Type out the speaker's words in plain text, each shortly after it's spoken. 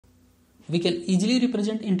We can easily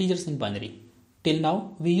represent integers in binary. Till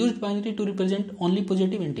now, we used binary to represent only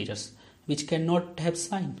positive integers, which cannot have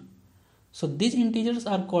sign. So these integers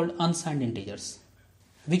are called unsigned integers.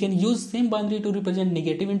 We can use same binary to represent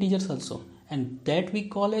negative integers also, and that we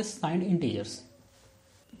call as signed integers.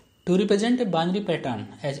 To represent a binary pattern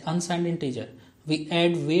as unsigned integer, we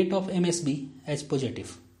add weight of MSB as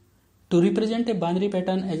positive. To represent a binary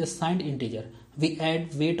pattern as a signed integer, we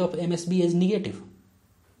add weight of MSB as negative.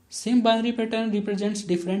 Same binary pattern represents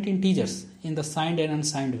different integers in the signed and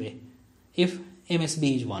unsigned way if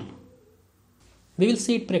MSB is 1. We will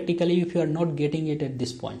see it practically if you are not getting it at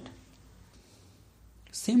this point.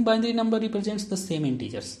 Same binary number represents the same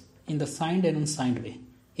integers in the signed and unsigned way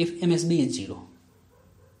if MSB is 0,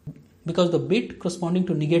 because the bit corresponding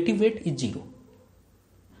to negative weight is 0.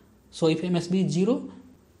 So if MSB is 0,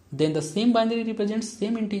 then the same binary represents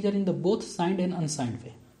same integer in the both signed and unsigned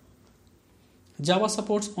way. Java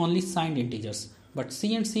supports only signed integers, but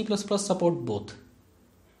C and C++ support both.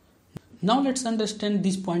 Now let's understand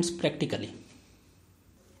these points practically.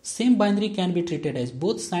 Same binary can be treated as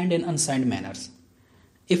both signed and unsigned manners.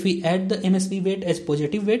 If we add the MSB weight as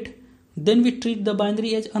positive weight, then we treat the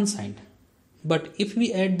binary as unsigned. But if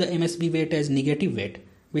we add the MSB weight as negative weight,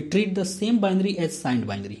 we treat the same binary as signed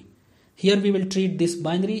binary. Here we will treat this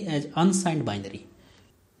binary as unsigned binary.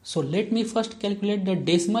 So let me first calculate the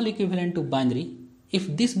decimal equivalent to binary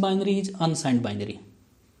if this binary is unsigned binary.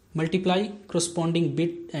 Multiply corresponding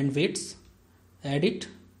bit and weights, add it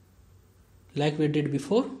like we did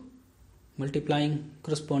before, multiplying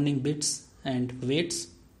corresponding bits and weights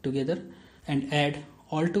together and add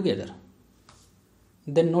all together.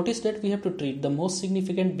 Then notice that we have to treat the most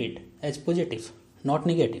significant bit as positive, not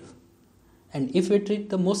negative. And if we treat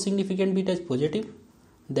the most significant bit as positive,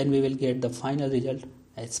 then we will get the final result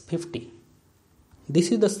as 50.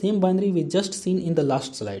 This is the same binary we just seen in the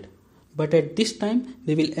last slide, but at this time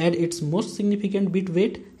we will add its most significant bit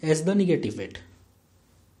weight as the negative weight.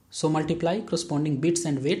 So multiply corresponding bits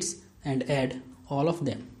and weights and add all of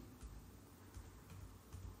them.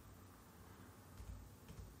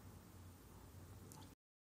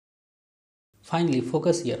 Finally,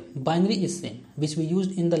 focus here. Binary is same, which we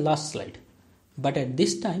used in the last slide. But at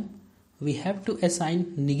this time, we have to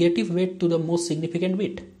assign negative weight to the most significant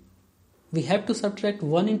bit. We have to subtract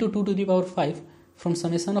 1 into 2 to the power 5 from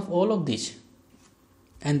summation of all of these.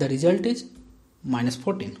 And the result is minus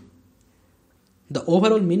 14. The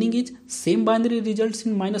overall meaning is same binary results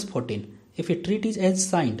in minus 14 if we treat it as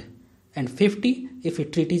signed and 50 if we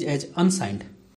treat it as unsigned.